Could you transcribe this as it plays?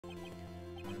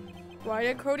Why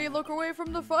did Cody look away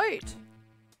from the fight?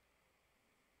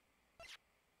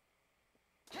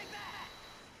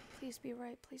 Please be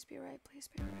right, please be right, please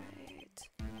be right.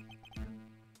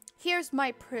 Here's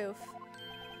my proof.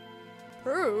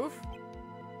 Proof?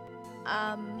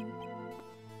 Can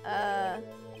I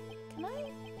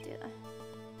do that?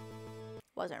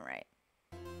 Wasn't right.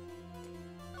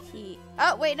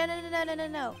 Oh, wait,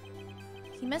 no.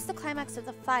 He missed the climax of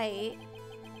the fight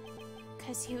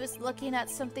because he was looking at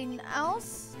something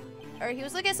else? Or he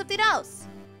was looking at something else.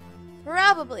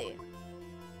 Probably.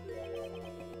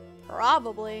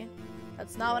 Probably.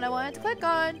 That's not what I wanted to click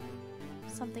on.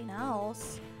 Something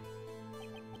else.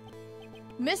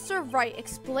 Mr. Wright,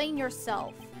 explain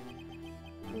yourself.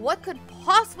 What could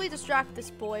possibly distract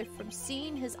this boy from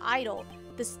seeing his idol,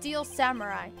 the Steel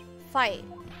Samurai, fight?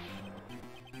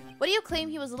 What do you claim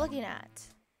he was looking at?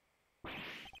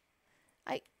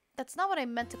 That's not what I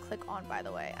meant to click on, by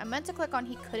the way. I meant to click on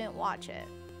he couldn't watch it.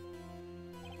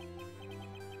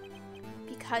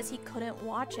 Because he couldn't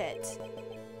watch it.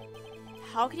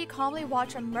 How could he calmly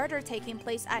watch a murder taking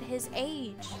place at his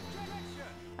age?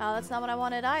 Oh, that's not what I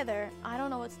wanted either. I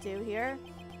don't know what to do here.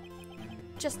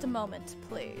 Just a moment,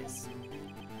 please.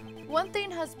 One thing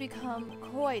has become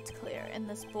quite clear in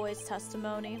this boy's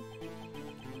testimony.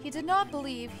 He did not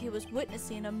believe he was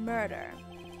witnessing a murder.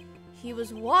 He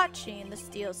was watching the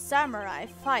Steel Samurai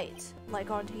fight, like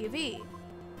on TV.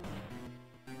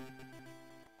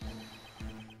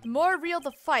 The more real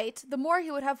the fight, the more he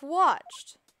would have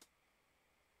watched.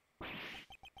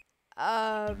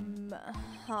 I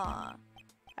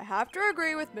have to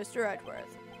agree with Mr.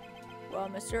 Edgeworth. Well,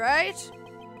 Mr. Wright,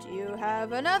 do you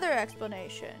have another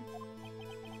explanation?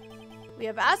 We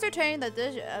have ascertained that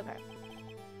this... Okay.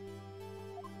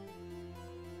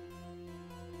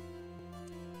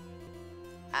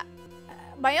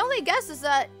 My only guess is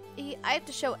that I have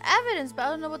to show evidence, but I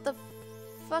don't know what the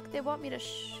fuck they want me to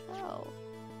show.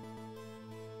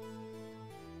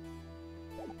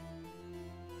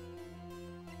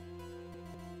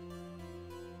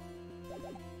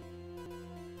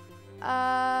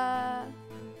 I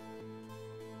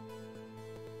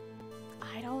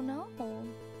don't know.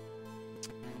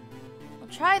 I'll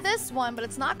try this one, but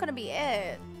it's not gonna be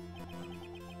it.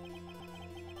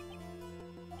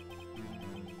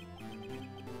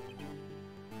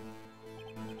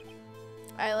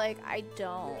 I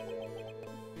don't.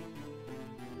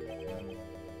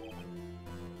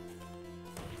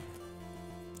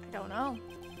 I don't know.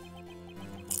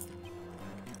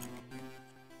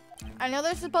 I know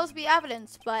there's supposed to be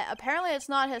evidence, but apparently it's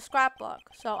not his scrapbook,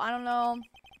 so I don't know.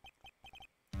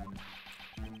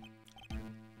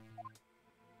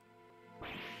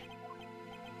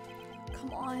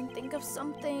 Come on, think of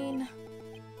something.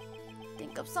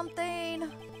 Think of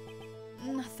something.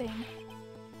 Nothing.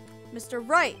 Mr.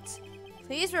 Wright,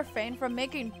 please refrain from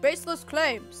making baseless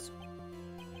claims.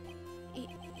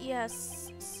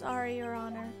 Yes, sorry, Your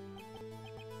Honor.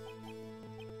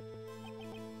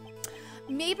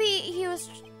 Maybe he was...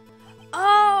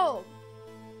 Oh!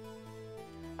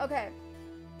 Okay.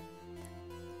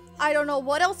 I don't know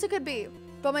what else it could be,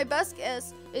 but my best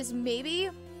guess is maybe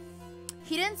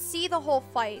he didn't see the whole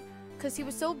fight because he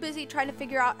was so busy trying to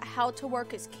figure out how to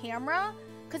work his camera.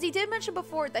 Because he did mention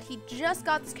before that he just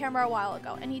got this camera a while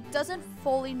ago and he doesn't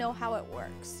fully know how it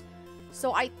works.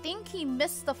 So I think he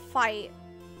missed the fight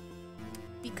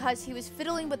because he was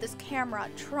fiddling with his camera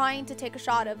trying to take a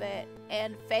shot of it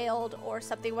and failed or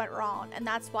something went wrong, and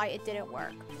that's why it didn't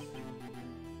work.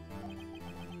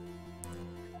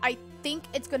 I think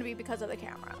it's going to be because of the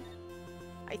camera.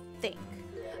 I think.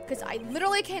 Because I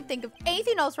literally can't think of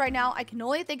anything else right now. I can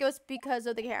only think it was because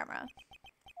of the camera.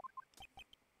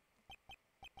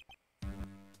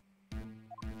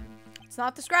 It's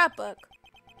not the scrapbook.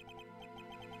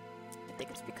 I think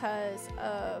it's because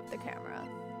of the camera.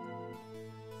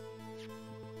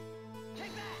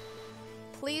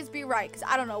 Please be right, because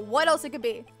I don't know what else it could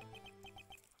be.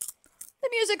 The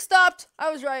music stopped. I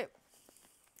was right.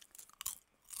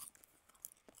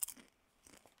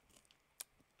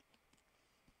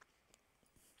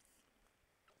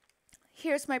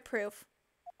 Here's my proof.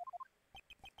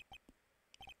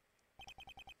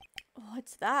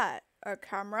 What's that? A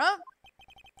camera?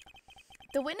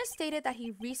 The witness stated that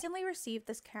he recently received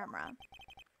this camera.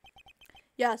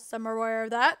 Yes, I'm aware of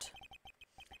that.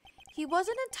 He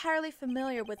wasn't entirely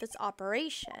familiar with its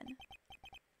operation.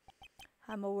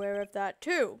 I'm aware of that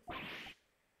too.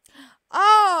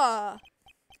 Ah!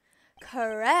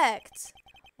 Correct.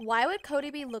 Why would Cody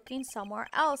be looking somewhere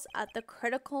else at the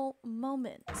critical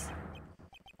moment?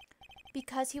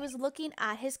 Because he was looking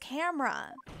at his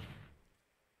camera.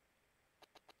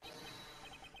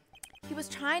 He was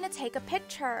trying to take a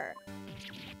picture.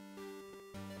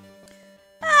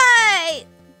 Hey!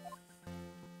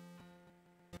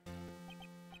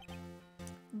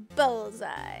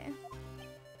 Bullseye.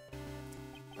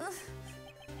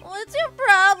 What's your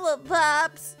problem,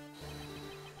 Pops?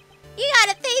 You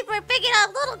got a thing for picking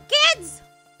up little kids?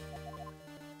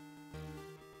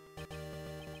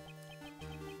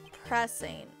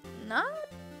 Pressing, not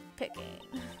picking.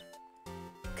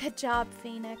 Good job,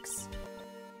 Phoenix.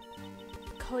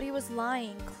 Cody was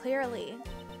lying, clearly.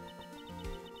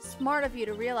 Smart of you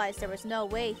to realize there was no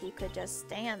way he could just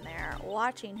stand there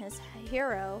watching his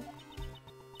hero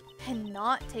and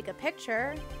not take a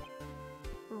picture.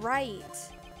 Right.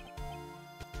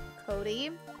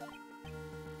 Cody,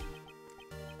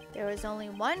 there was only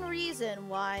one reason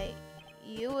why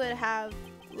you would have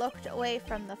looked away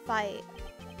from the fight.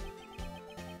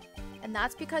 And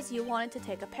that's because you wanted to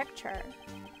take a picture.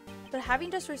 But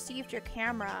having just received your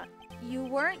camera, you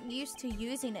weren't used to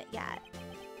using it yet.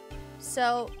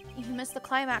 So, you missed the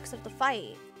climax of the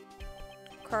fight.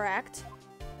 Correct?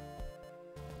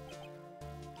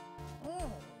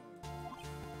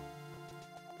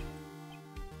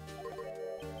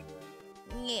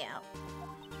 Yeah.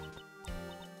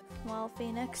 Well,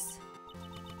 Phoenix,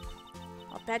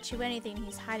 I'll bet you anything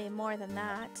he's hiding more than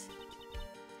that.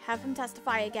 Have him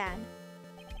testify again.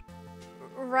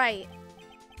 Right.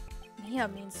 Mia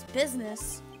means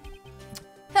business.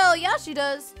 Hell yeah, she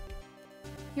does.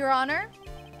 Your Honor,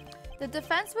 the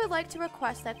defense would like to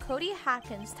request that Cody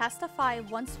Hackins testify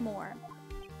once more.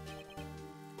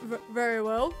 Very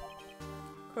well.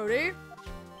 Cody,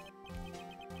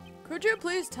 could you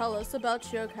please tell us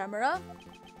about your camera?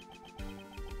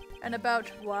 And about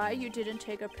why you didn't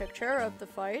take a picture of the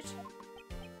fight?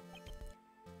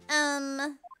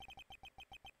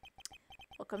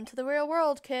 Welcome to the real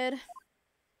world, kid.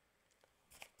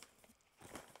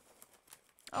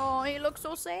 Oh, he looks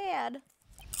so sad.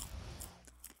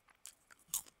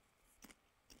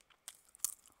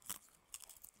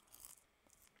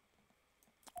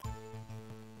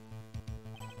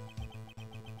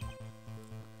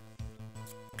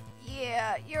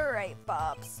 Yeah, you're right,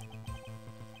 Bobs.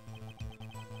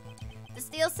 The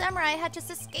Steel Samurai had just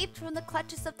escaped from the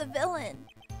clutches of the villain.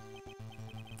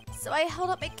 So I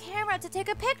held up my camera to take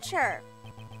a picture.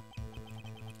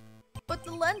 But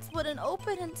the lens wouldn't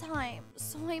open in time,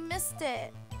 so I missed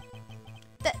it.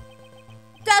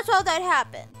 That's how that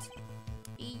happened.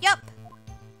 Yup.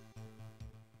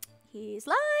 He's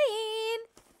lying.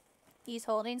 He's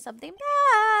holding something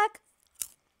back.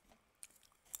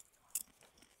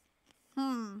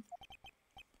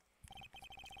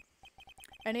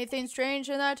 Anything strange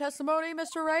in that testimony,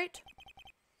 Mr. Wright?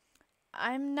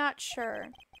 I'm not sure,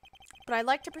 but I'd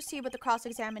like to proceed with the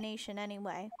cross-examination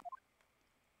anyway.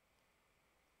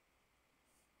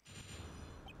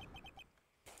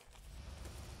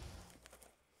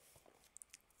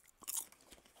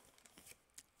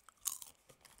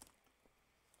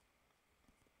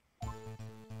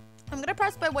 I'm gonna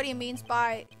press by what he means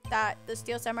by that the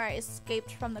Steel Samurai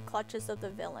escaped from the clutches of the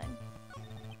villain.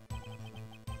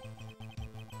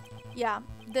 Yeah,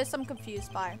 this I'm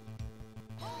confused by.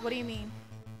 What do you mean?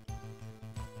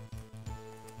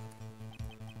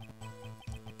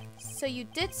 So you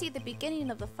did see the beginning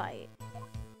of the fight?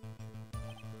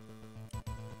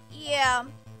 Yeah.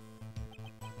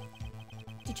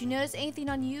 Did you notice anything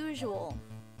unusual?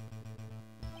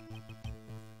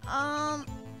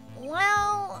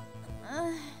 Well,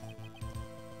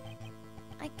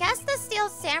 I guess the Steel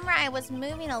Samurai was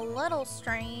moving a little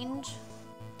strange.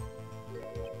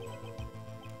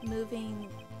 Moving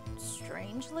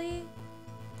strangely?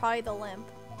 Probably the limp.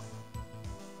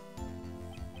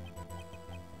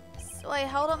 So I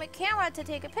held up my camera to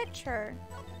take a picture.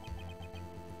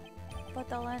 But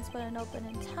the lens wouldn't open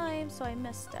in time, so I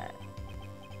missed it.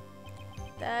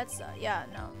 That's, yeah,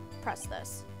 no. Press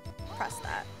this. Press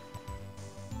that.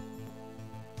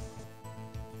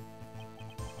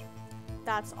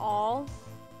 That's all?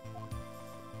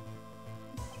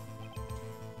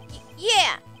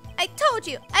 Yeah! I told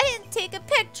you! I didn't take a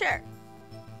picture!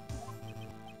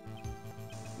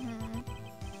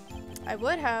 I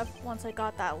would have, once I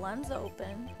got that lens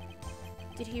open.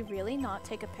 Did he really not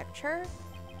take a picture?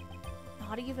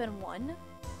 Not even one?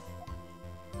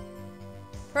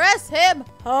 Press him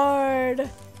hard!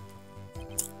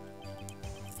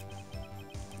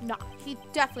 Nah, he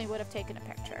definitely would have taken a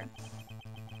picture.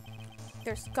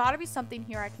 There's gotta be something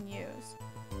here I can use.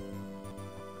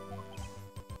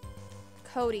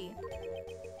 Cody.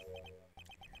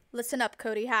 Listen up,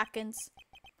 Cody Hackins.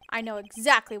 I know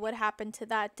exactly what happened to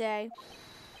that day.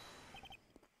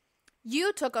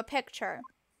 You took a picture.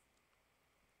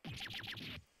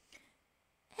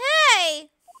 Hey!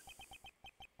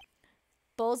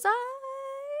 Bullseye?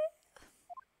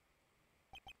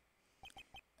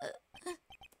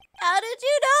 How did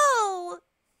you know?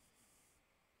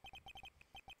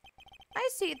 I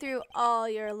see through all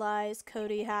your lies,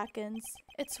 Cody Hackins.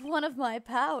 It's one of my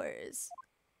powers.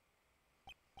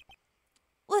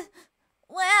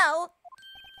 Wow.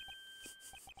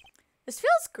 This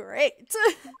feels great.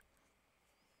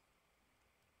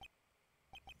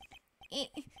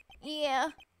 Yeah.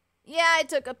 Yeah, I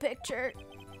took a picture.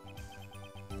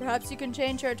 Perhaps you can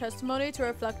change your testimony to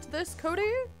reflect this, Cody?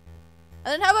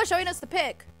 And then how about showing us the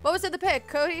pic? What was in the pic,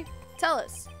 Cody? Tell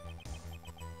us.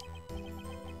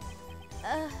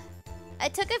 I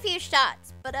took a few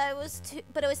shots, but it was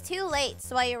too late,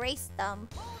 so I erased them.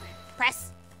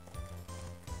 Press.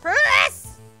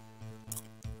 Press!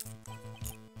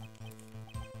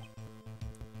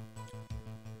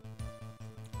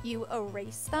 You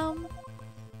erase them?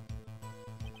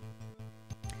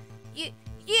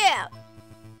 Yeah.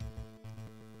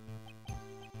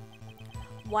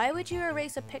 Why would you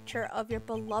erase a picture of your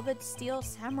beloved steel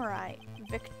samurai,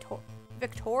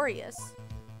 victorious?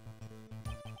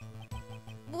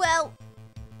 Well,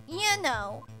 you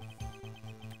know.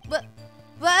 But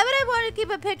why would I want to keep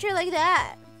a picture like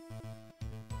that?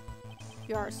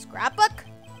 Your scrapbook?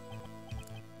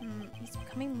 He's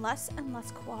becoming less and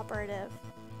less cooperative.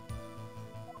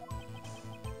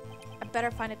 I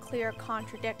better find a clear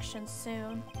contradiction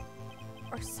soon.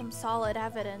 Or some solid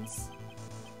evidence.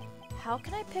 How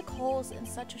can I pick holes in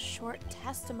such a short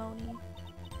testimony?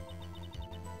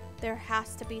 There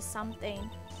has to be something.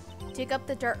 Dig up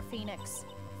the dirt, Phoenix.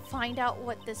 Find out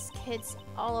what this kid's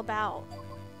all about.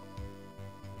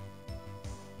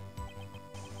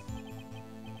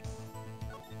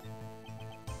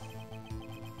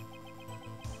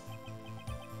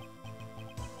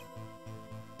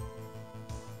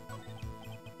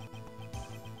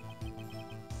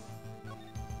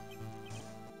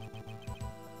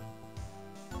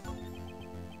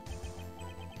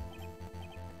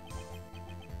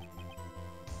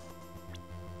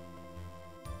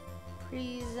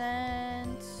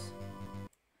 Present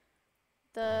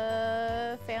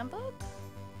the fan book?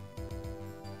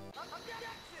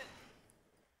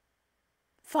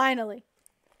 Finally.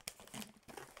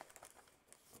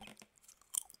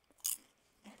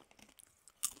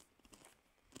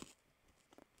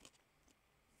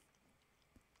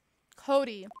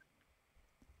 Cody.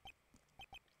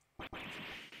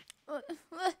 What?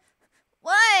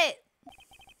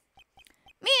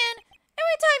 Man,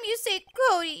 every time you say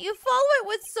Cody, you follow it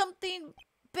with something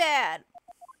bad.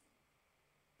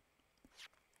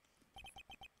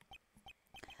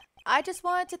 I just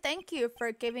wanted to thank you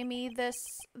for giving me this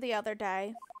the other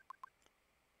day.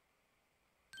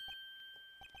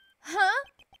 Huh?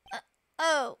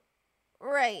 Oh,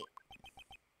 right.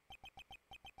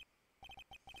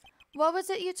 What was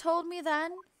it you told me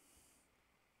then?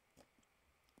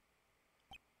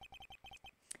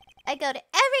 I go to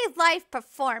every live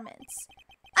performance.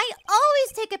 I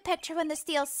always take a picture when the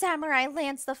Steel Samurai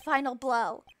lands the final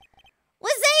blow.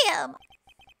 Wazam!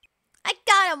 I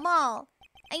got 'em all.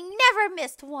 I never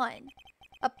missed one.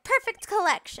 A perfect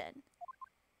collection.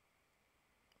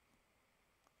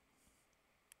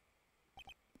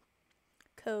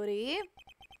 Cody,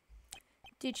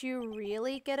 did you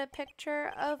really get a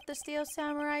picture of the Steel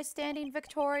Samurai standing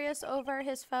victorious over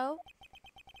his foe?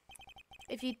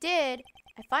 If you did,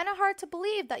 I find it hard to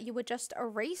believe that you would just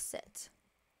erase it.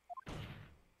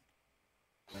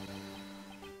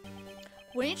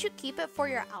 Wouldn't you keep it for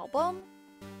your album?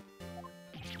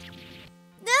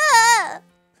 Ah!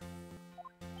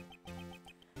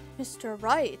 Mr.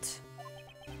 Wright,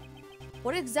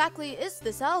 what exactly is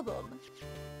this album?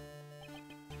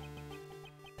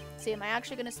 See, am I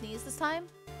actually gonna sneeze this time?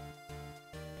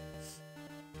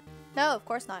 No, of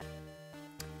course not.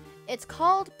 It's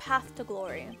called Path to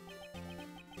Glory.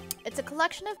 It's a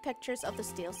collection of pictures of the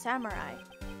Steel Samurai,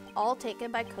 all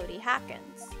taken by Cody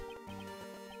Hackins.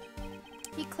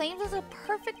 He claims it's a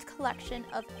perfect collection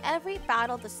of every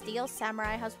battle the Steel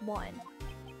Samurai has won.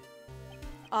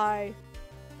 I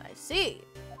see.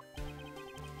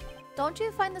 Don't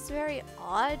you find this very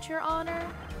odd, Your Honor?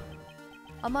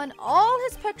 Among all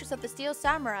his pictures of the Steel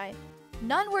Samurai,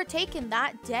 none were taken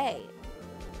that day.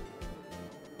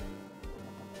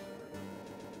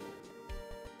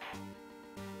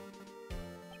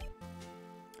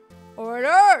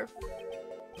 Order!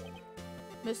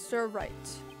 Mr. Wright.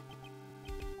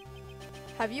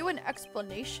 Have you an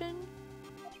explanation?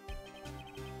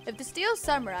 If the Steel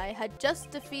Samurai had just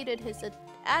defeated his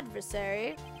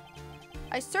adversary,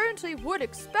 I certainly would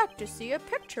expect to see a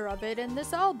picture of it in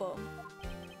this album.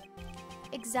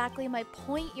 Exactly my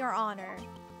point, Your Honor.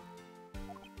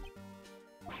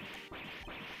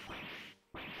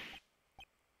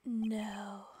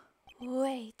 No.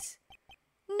 Wait.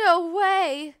 No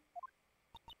way!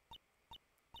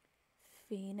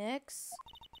 Phoenix?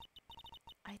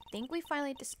 I think we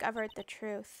finally discovered the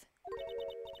truth.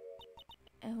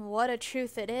 And what a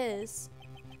truth it is.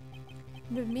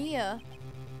 Mamiya,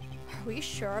 are we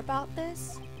sure about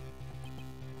this?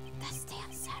 The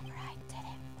Steel Samurai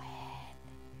didn't win.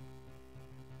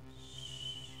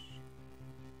 Shh.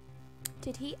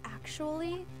 Did he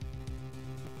actually?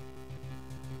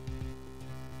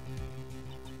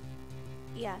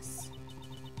 Yes.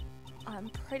 I'm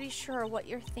pretty sure what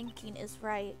you're thinking is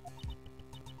right.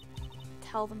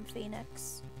 Tell them,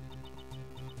 Phoenix.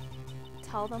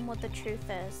 Tell them what the truth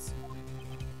is.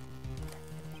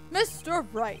 Mr.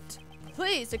 Wright,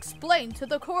 please explain to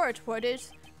the court what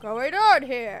is going on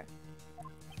here.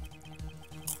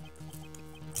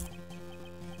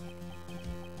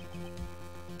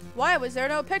 Why was there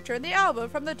no picture in the album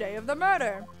from the day of the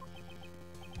murder?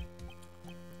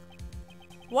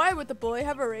 Why would the boy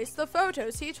have erased the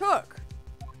photos he took?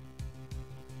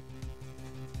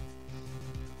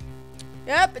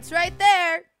 Yep, it's right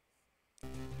there.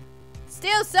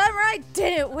 Steel Samurai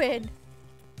didn't win.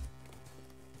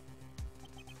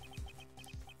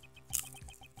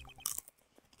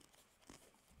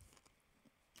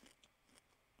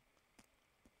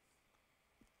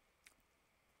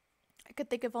 I could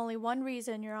think of only one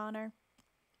reason, Your Honor.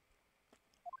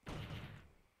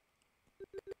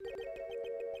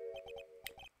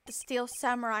 The Steel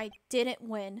Samurai didn't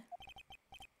win.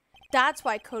 That's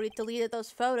why Cody deleted those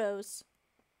photos.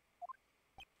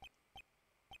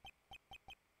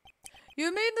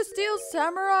 You mean the Steel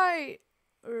Samurai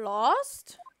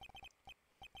lost?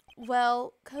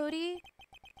 Well, Cody,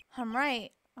 I'm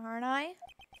right, aren't I?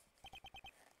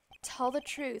 Tell the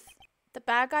truth. The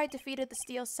bad guy defeated the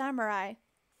Steel Samurai.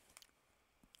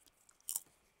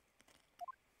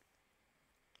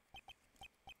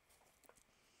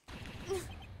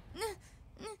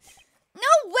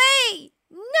 No way!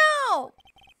 No!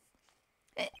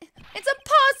 It's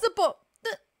impossible!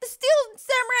 The Steel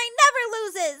Samurai never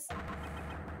loses!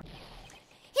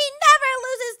 He never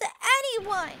loses to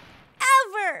anyone!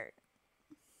 Ever!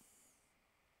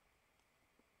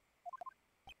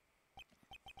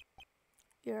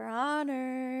 Your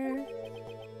Honor.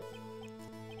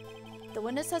 The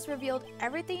witness has revealed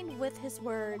everything with his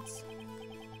words.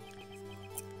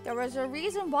 There was a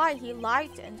reason why he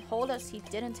lied and told us he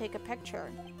didn't take a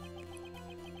picture.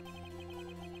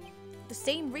 The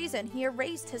same reason he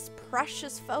erased his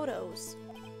precious photos.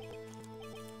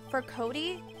 For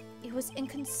Cody, it was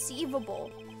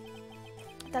inconceivable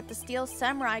that the Steel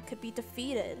Samurai could be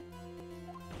defeated.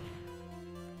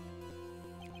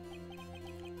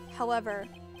 However,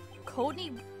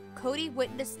 Cody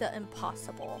witnessed the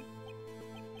impossible.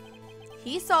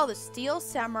 He saw the Steel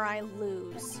Samurai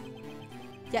lose.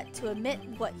 Yet to admit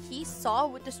what he saw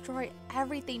would destroy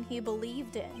everything he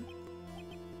believed in.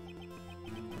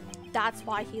 That's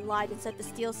why he lied and said the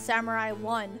Steel Samurai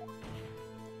won.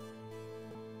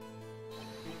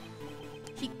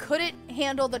 He couldn't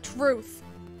handle the truth.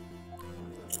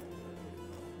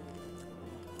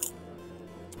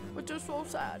 Which is so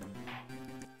sad.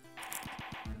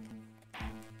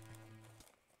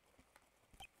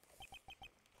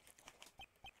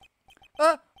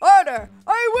 Order!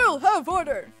 I will have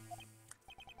order!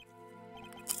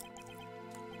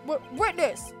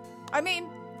 Witness! I mean,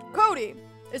 Cody,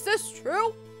 is this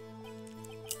true?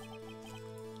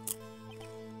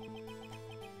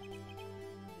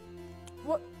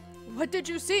 What did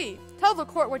you see? Tell the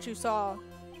court what you saw.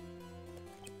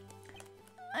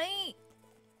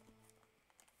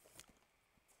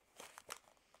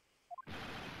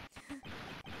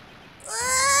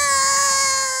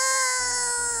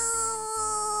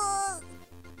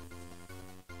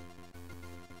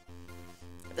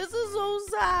 This is so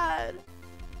sad.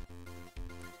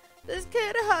 This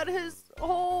kid had his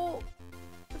whole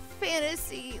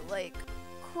fantasy, like,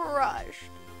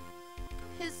 crushed.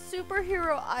 His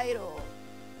superhero idol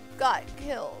got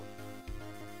killed.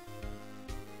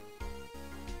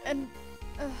 And,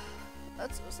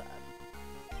 that's so sad.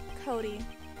 Cody,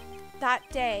 that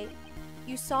day,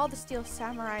 you saw the Steel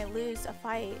Samurai lose a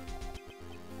fight,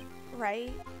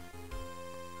 right?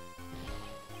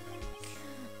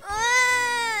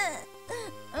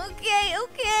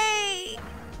 Okay.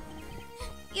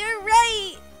 You're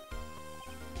right.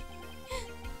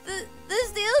 The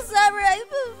Steel Samurai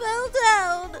fell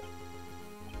down.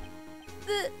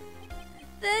 Then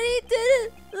he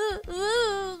didn't lose.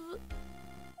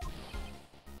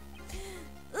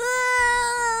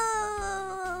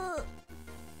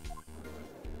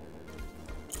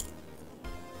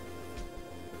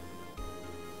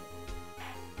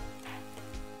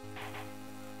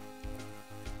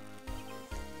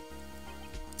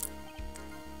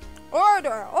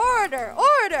 Order! Order!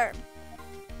 Order!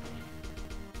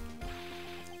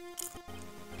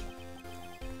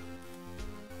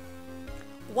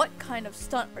 What kind of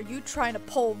stunt are you trying to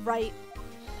pull, Wright?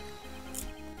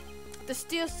 The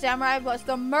Steel Samurai was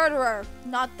the murderer,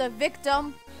 not the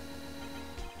victim.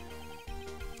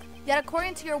 Yet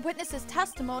according to your witness's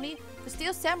testimony, the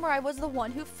Steel Samurai was the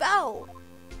one who fell.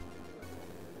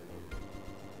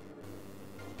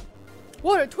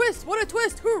 What a twist! What a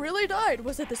twist! Who really died?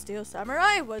 Was it the Steel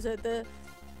Samurai? Was it the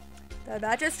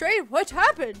magistrate? What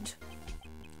happened?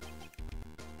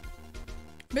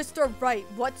 Mr. Wright,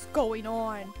 what's going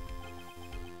on?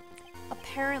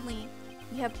 Apparently,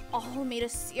 we have all made a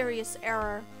serious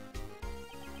error.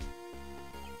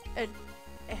 An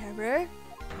error?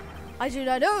 I do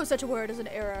not know such a word as an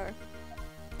error.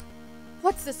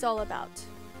 What's this all about?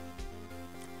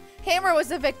 Hammer was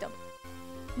the victim.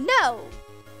 No!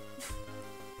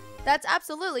 That's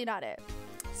absolutely not it.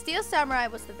 Steel Samurai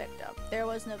was the victim. There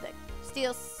was no victim.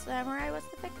 Steel Samurai was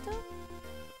the victim?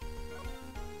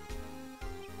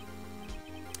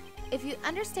 If you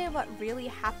understand what really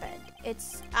happened,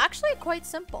 it's actually quite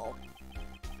simple.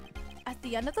 At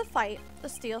the end of the fight, the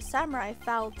Steel Samurai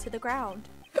fell to the ground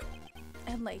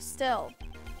and lay still.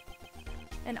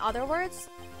 In other words,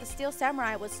 the Steel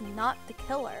Samurai was not the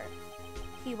killer.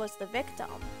 He was the victim.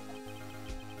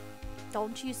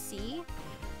 Don't you see?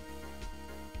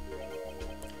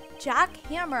 Jack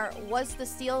Hammer was the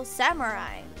Steel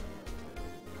Samurai.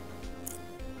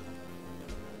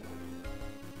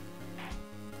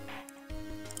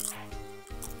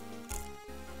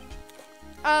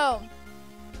 Oh.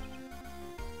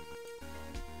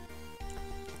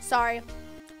 Sorry.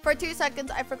 For 2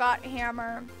 seconds, I forgot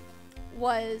Hammer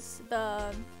was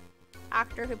the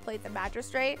actor who played the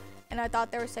magistrate, and I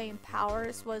thought they were saying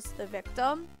Powers was the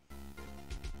victim.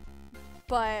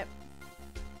 But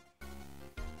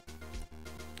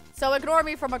so ignore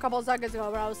me from a couple seconds ago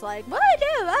where I was like, what?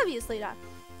 No, obviously not.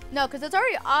 No, because it's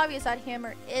already obvious that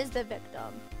Hammer is the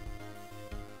victim.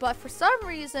 But for some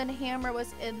reason, Hammer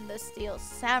was in the Steel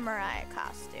Samurai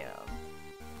costume.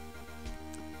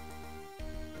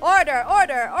 Order!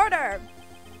 Order! Order!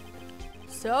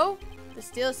 So, the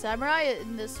Steel Samurai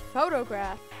in this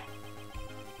photograph.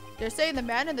 They're saying the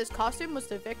man in this costume was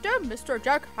the victim, Mr.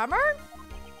 Jack Hammer?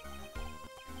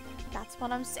 That's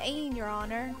what I'm saying, Your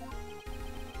Honor.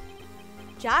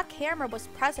 Jack Hammer was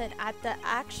present at the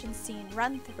action scene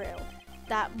run-through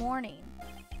that morning.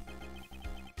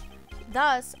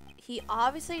 Thus, he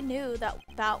obviously knew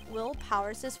about Will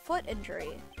Powers' foot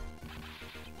injury.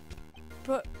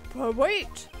 But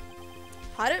wait!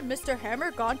 Hadn't Mr.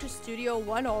 Hammer gone to Studio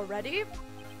 1 already?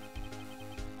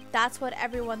 That's what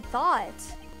everyone thought.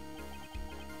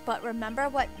 But remember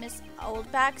what Miss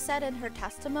Oldback said in her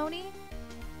testimony?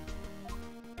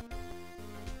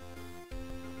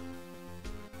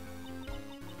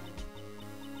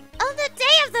 On the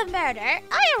day of the murder,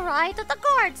 I arrived at the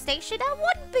guard station at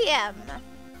 1 p.m.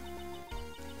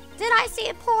 Did I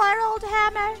see poor old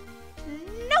Hammer?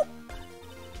 Nope.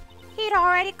 He'd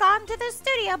already gone to the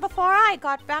studio before I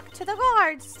got back to the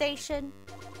guard station.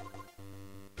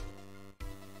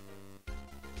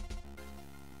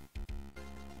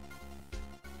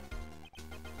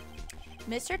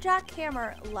 Mr. Jack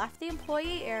Hammer left the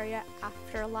employee area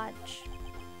after lunch.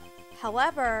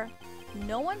 However,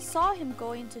 no one saw him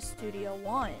going to Studio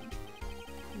 1,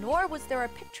 nor was there a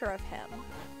picture of him.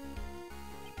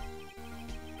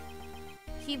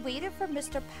 He waited for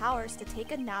Mr. Powers to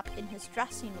take a nap in his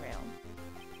dressing room.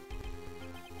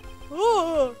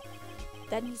 Oh!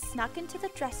 Then he snuck into the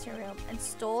dressing room and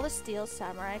stole the Steel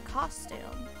Samurai costume.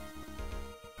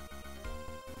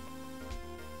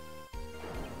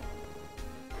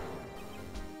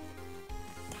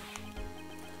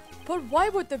 But why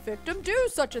would the victim do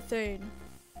such a thing?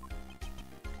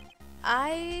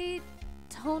 I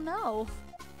don't know.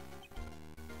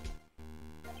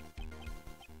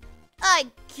 I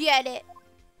get it.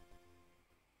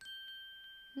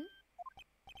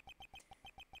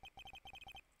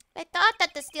 I thought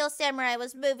that the Steel Samurai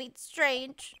was moving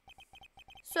strange.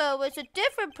 So it was a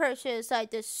different person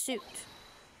inside this suit.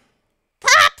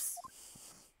 Pops!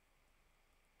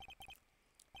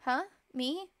 Huh?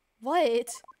 Me? What?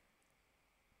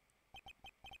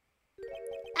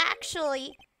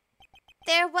 Actually,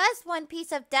 there was one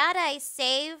piece of data I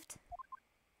saved.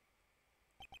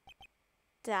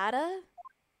 Data?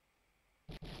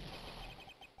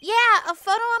 Yeah, a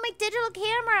photo on my digital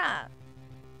camera.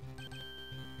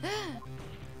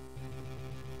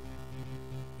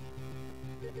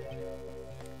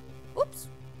 Oops.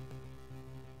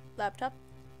 Laptop,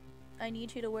 I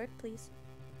need you to work, please.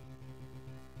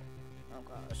 Oh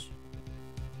gosh.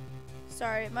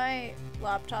 Sorry, my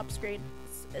laptop screen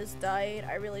is dying.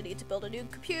 I really need to build a new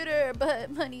computer,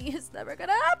 but money is never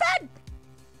gonna happen!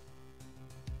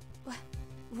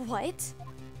 What?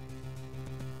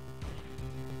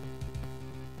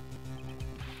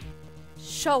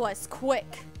 Show us,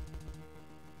 quick!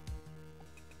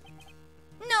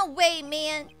 No way,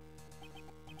 man.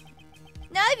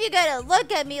 Now if you're gonna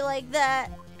look at me like that.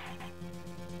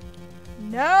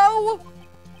 No!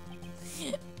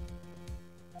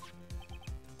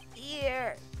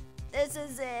 Here. This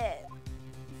is it.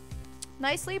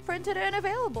 Nicely printed and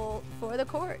available for the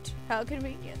court. How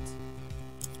convenient.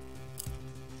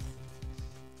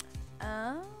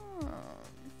 Oh.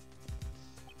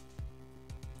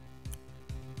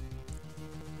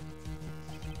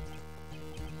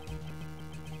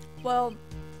 Well,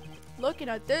 looking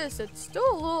at this, it's still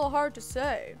a little hard to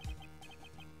say.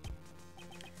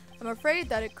 I'm afraid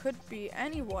that it could be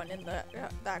anyone in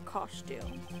that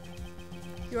costume.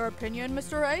 Your opinion,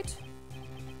 Mr. Wright?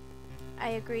 I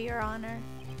agree, Your Honor.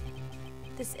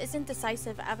 This isn't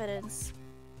decisive evidence.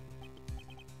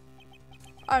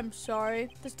 I'm sorry.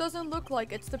 This doesn't look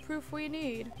like it's the proof we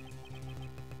need.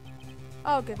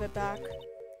 I'll give it back.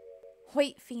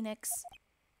 Wait, Phoenix.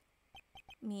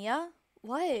 Mia?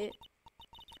 What?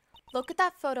 Look at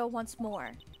that photo once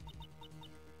more.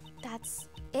 That's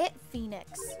it,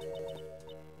 Phoenix.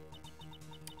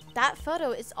 That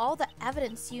photo is all the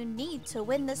evidence you need to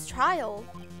win this trial.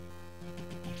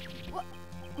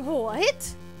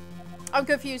 What? I'm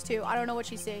confused too. I don't know what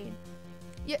she's saying.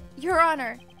 Your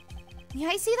Honor, may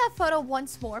I see that photo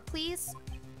once more, please?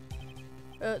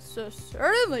 So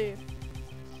certainly.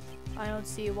 I don't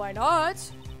see why not.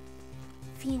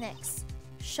 Phoenix,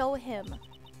 show him.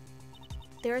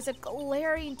 There is a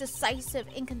glaring, decisive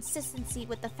inconsistency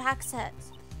with the facts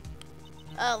as...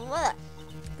 what?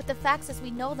 With the facts as we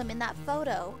know them in that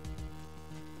photo.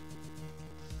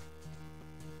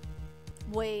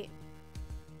 Wait.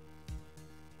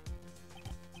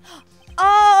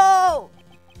 Oh!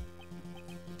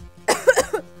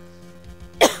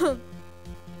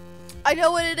 I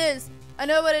know what it is. I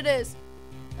know what it is.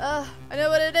 I know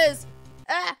what it is.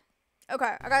 Ah!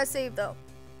 Okay, I gotta save though.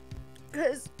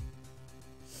 Because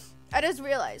I just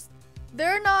realized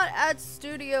they're not at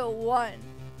Studio 1.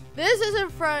 This is in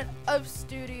front of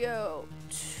Studio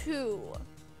 2.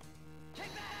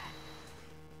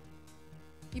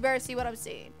 You better see what I'm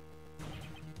seeing.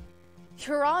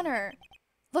 Your Honor,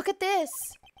 look at this.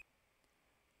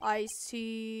 I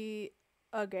see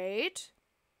a gate.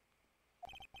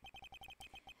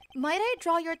 Might I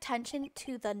draw your attention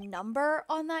to the number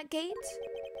on that gate?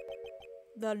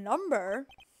 The number?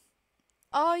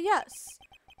 Yes.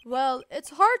 Well,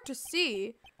 it's hard to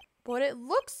see, but it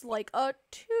looks like a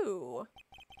 2.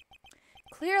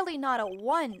 Clearly not a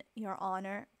 1, Your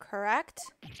Honor, correct?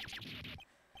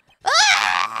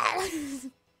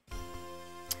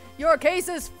 Your case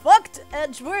is fucked,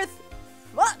 Edgeworth.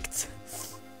 Fucked.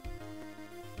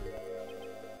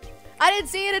 I didn't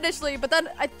see it initially, but then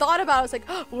I thought about it. I was like,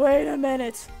 oh, wait a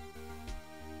minute.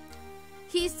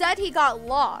 He said he got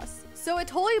lost, so it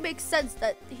totally makes sense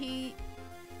that he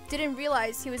didn't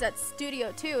realize he was at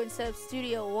Studio 2 instead of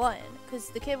Studio 1, because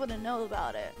the kid wouldn't know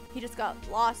about it. He just got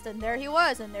lost, and there he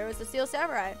was, and there was the Steel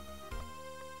Samurai.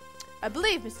 I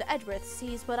believe Mr. Edgeworth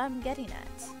sees what I'm getting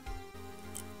at.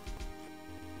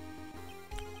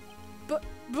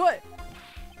 But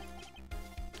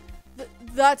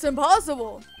that's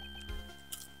impossible.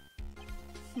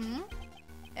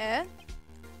 Eh?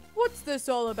 What's this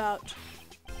all about?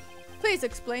 Please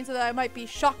explain so that I might be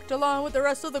shocked along with the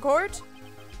rest of the court.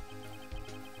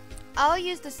 I'll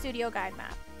use the studio guide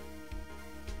map.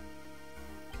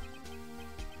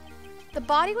 The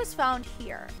body was found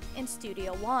here in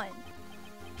Studio 1.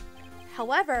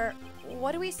 However,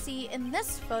 what do we see in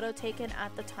this photo taken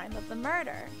at the time of the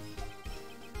murder?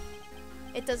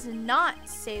 It does not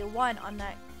say 1 on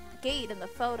that gate in the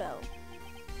photo.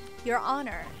 Your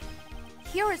Honor,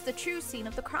 here is the true scene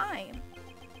of the crime.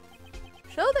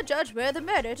 Show the judge where the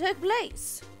murder took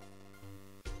place.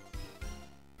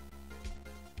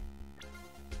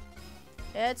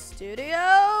 It's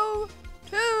Studio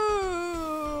 2.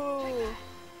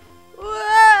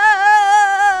 Whoa!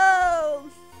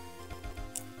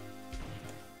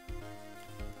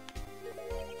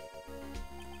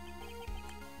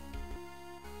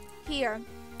 Here,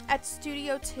 at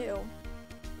Studio 2.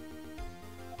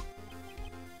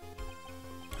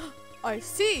 I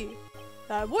see.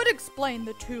 That would explain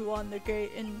the 2 on the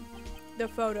gate in the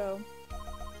photo.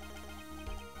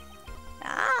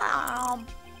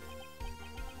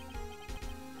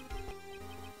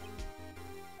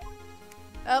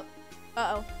 Oh,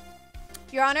 Uh-oh.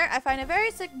 Your Your Honor, I find it very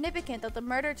significant that the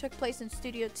murder took place in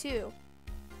Studio 2.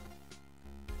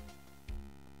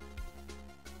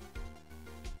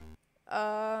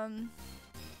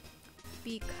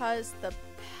 Because the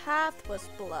path was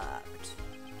blocked.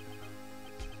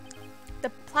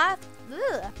 The path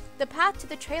to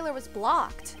the trailer was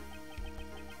blocked.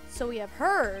 So we have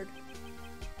heard.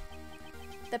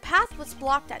 The path was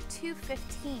blocked at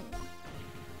 2:15.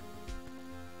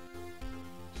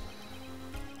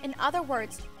 In other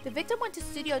words, the victim went to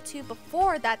Studio 2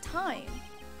 before that time.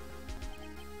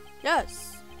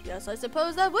 Yes, I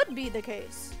suppose that would be the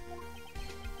case.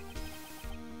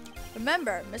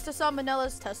 Remember, Mr.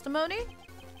 Salmonella's testimony?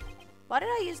 Why did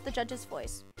I use the judge's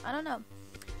voice? I don't know.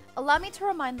 Allow me to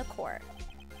remind the court.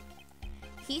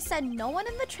 He said no one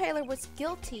in the trailer was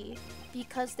guilty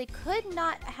because they could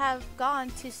not have gone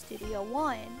to Studio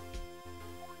 1.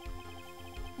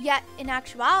 Yet, in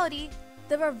actuality,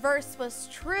 the reverse was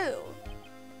true.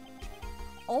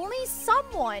 Only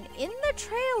someone in the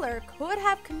trailer could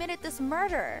have committed this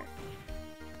murder.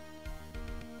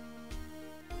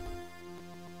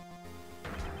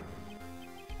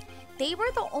 They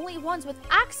were the only ones with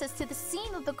access to the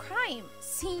scene of the crime.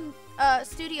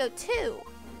 Studio 2.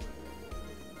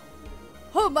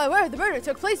 Oh my word, the murder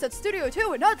took place at Studio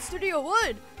 2 and not Studio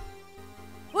 1.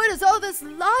 What is all this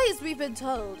lies we've been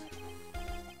told?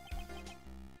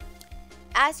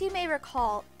 As you may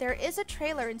recall, there is a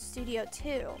trailer in Studio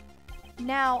 2.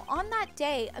 Now, on that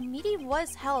day, a meeting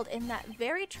was held in that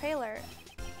very trailer.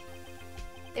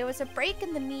 There was a break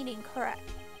in the meeting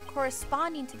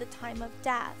corresponding to the time of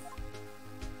death.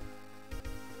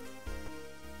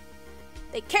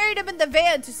 They carried him in the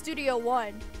van to Studio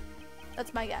 1.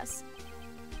 That's my guess.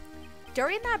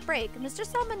 During that break, Mr.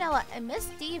 Salmonella and Miss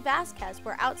D. Vasquez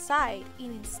were outside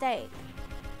eating steak.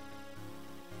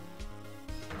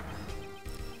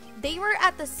 They were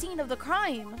at the scene of the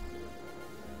crime.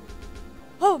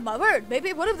 Oh my word,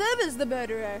 maybe one of them is the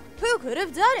murderer. Who could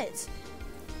have done it?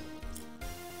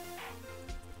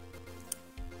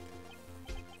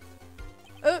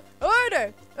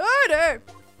 Order! Order!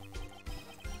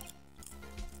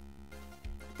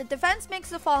 The defense makes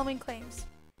the following claims.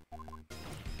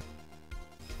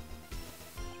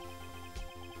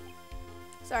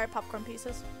 Sorry, popcorn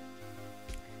pieces.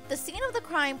 The scene of the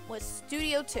crime was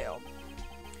Studio 2.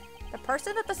 The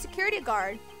person that the security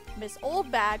guard, Miss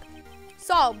Oldbag,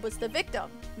 saw was the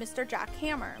victim, Mr. Jack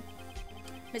Hammer.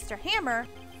 Mr. Hammer,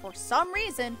 for some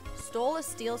reason, stole a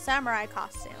steel samurai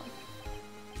costume.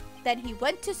 Then he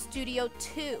went to Studio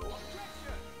 2.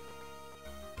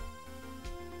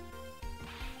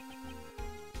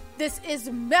 This is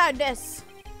madness!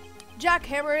 Jack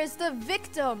Hammer is the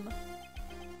victim!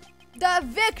 The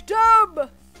victim!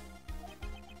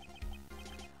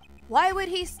 Why would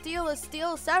he steal a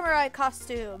steel samurai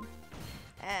costume?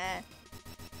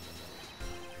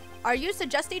 Are you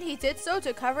suggesting he did so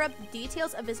to cover up the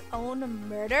details of his own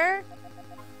murder?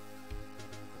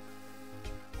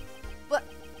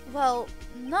 Well,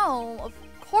 no, of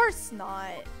course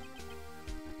not.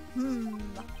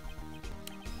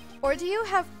 Or do you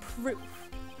have proof?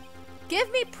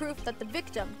 Give me proof that the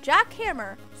victim, Jack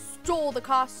Hammer, stole the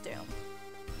costume.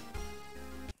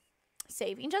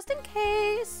 Saving just in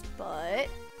case, but...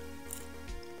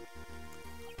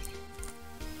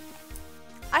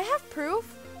 I have proof.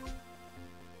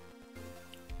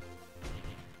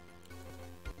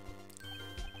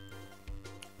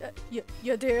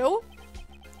 You do?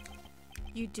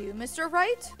 You do, Mr.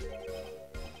 Wright?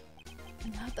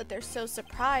 Not that they're so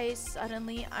surprised.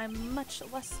 Suddenly, I'm much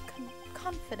less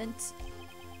confident.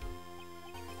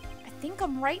 I think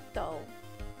I'm right, though.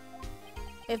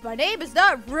 If my name is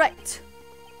not Wright.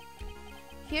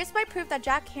 Here's my proof that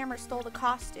Jack Hammer stole the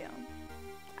costume.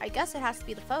 I guess it has to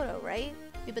be the photo, right?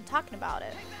 We've been talking about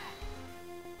it.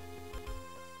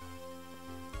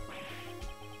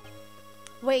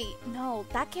 Wait, no,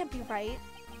 that can't be right.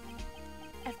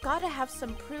 I've got to have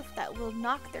some proof that will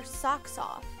knock their socks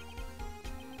off.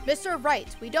 Mr.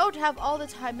 Wright, we don't have all the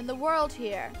time in the world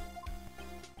here.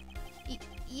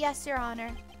 Yes, Your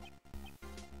Honor.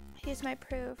 Here's my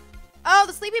proof. Oh,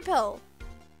 the sleepy pill.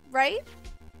 Right?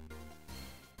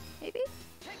 Maybe?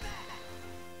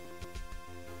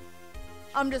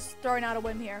 I'm just throwing out a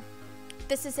whim here.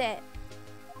 This is it.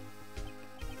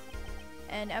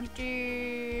 An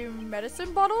empty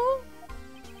medicine bottle?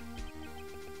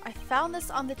 I found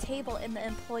this on the table in the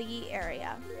employee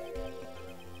area.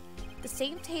 The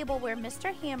same table where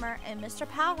Mr. Hammer and Mr.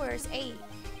 Powers ate.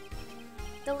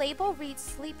 The label reads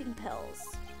sleeping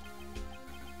pills.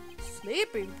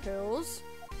 Sleeping pills?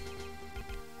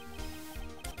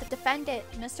 The defendant,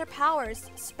 Mr. Powers,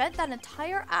 spent that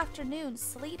entire afternoon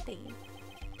sleeping.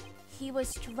 he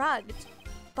was drugged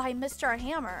by Mr.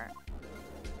 Hammer.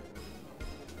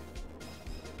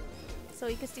 So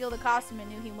he could steal the costume and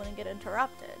knew he wouldn't get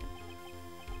interrupted.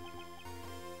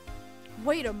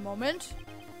 Wait a moment.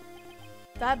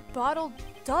 That bottle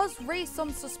does raise some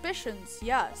suspicions,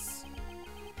 yes.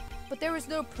 But there was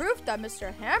no proof that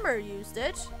Mr. Hammer used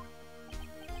it.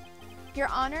 Your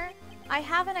Honor, I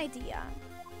have an idea.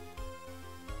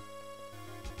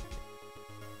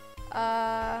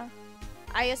 I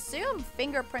assume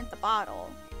fingerprint the bottle.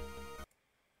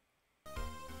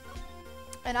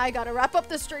 And I gotta wrap up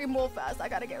the stream real fast. I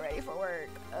gotta get ready for work.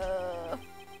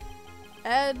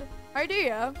 An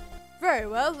idea? Very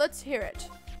well, let's hear it.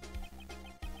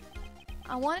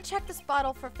 I want to check this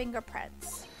bottle for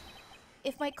fingerprints.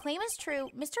 If my claim is true,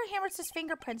 Mr. Hammer's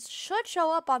fingerprints should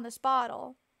show up on this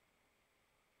bottle.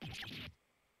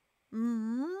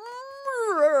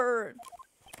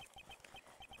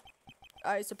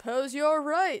 I suppose you're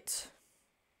right.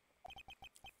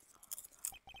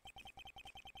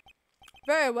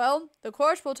 Very well, the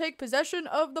court will take possession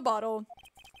of the bottle.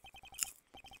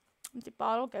 The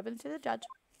bottle given to the judge.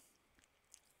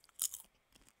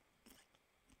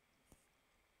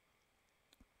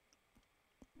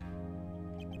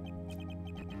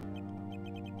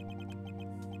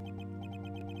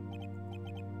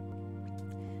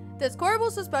 This court will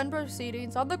suspend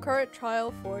proceedings on the current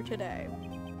trial for today.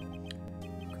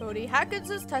 Cody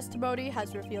Hackins' testimony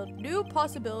has revealed new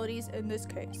possibilities in this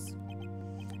case.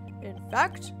 In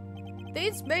fact,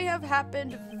 things may have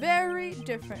happened very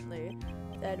differently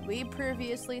than we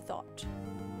previously thought.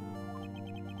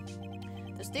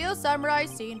 The steel samurai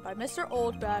seen by Mr.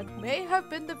 Oldbag may have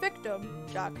been the victim,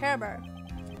 Jack Hammer.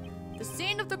 The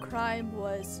scene of the crime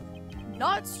was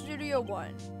not Studio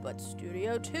 1, but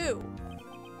Studio 2.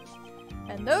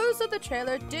 And those of the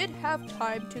trailer did have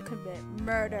time to commit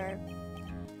murder.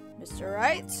 Mr.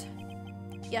 Wright?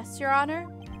 Yes, Your Honor?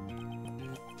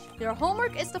 Your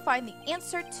homework is to find the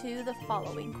answer to the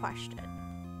following question.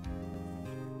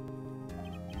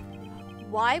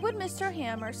 Why would Mr.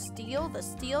 Hammer steal the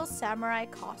steel samurai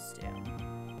costume?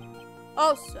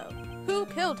 Also, who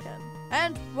killed him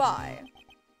and why?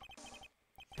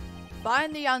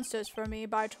 Find the answers for me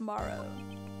by tomorrow.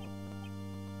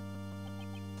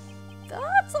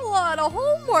 That's a lot of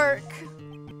homework.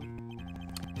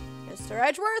 Mr.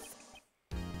 Edgeworth?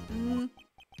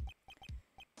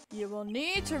 You will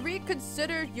need to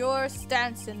reconsider your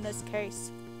stance in this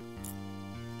case.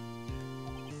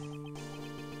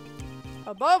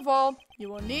 Above all, you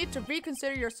will need to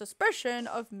reconsider your suspicion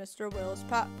of Mr.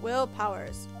 Will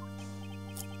Powers.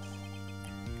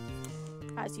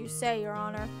 As you say, Your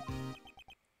Honor.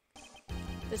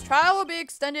 This trial will be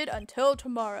extended until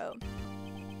tomorrow.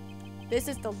 This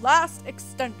is the last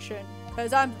extension,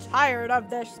 because I'm tired of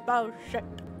this bullshit.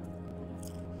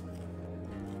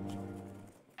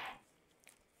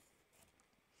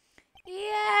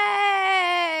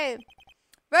 Yay!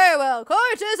 Very well,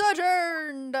 court is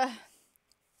adjourned!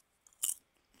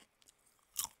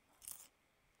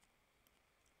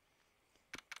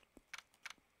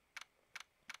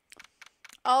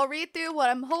 I'll read through what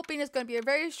I'm hoping is going to be a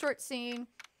very short scene,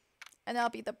 and that'll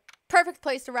be the perfect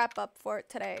place to wrap up for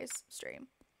today's stream.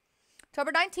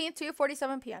 October 19th,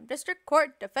 2:47 p.m. District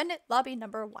Court, Defendant Lobby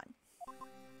Number 1.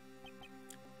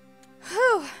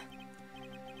 Whew.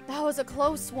 That was a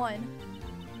close one.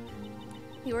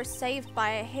 You were saved by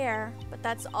a hair, but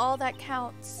that's all that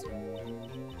counts.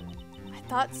 I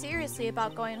thought seriously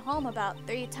about going home about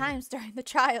 3 times during the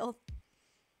trial.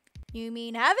 You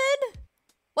mean heaven?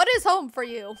 What is home for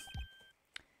you?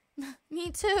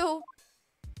 Me too.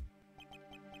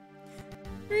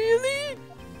 Really?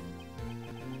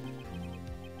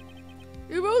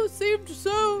 You both seemed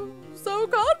so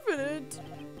confident.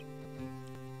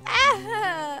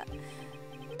 Ah,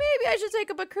 maybe I should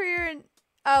take up a career in...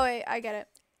 Oh wait, I get it.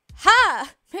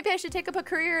 Ha! Maybe I should take up a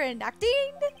career in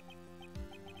acting?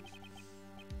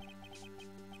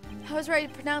 I was ready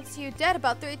to pronounce you dead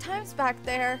about 3 times back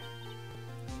there.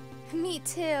 Me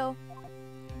too.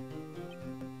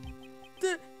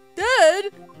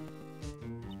 Dead?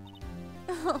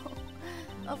 Oh,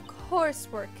 of course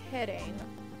we're kidding.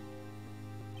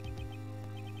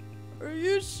 Are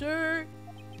you sure?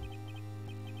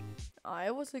 I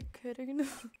wasn't kidding.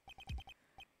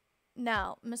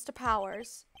 Now, Mr.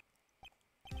 Powers,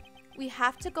 we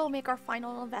have to go make our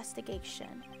final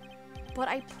investigation. But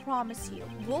I promise you,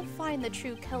 we'll find the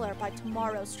true killer by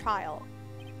tomorrow's trial.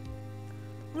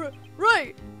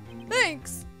 Right!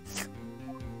 Thanks!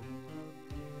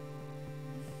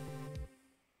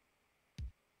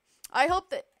 I hope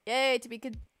that... Yay, to be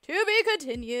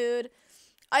continued.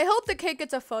 I hope the kid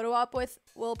gets a photo op with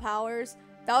Will Powers.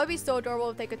 That would be so adorable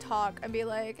if they could talk and be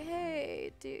like,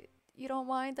 hey, you don't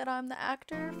mind that I'm the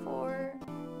actor for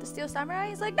the Steel Samurai?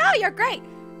 He's like, no, you're great.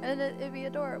 And it'd be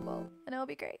adorable. And it'll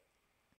be great.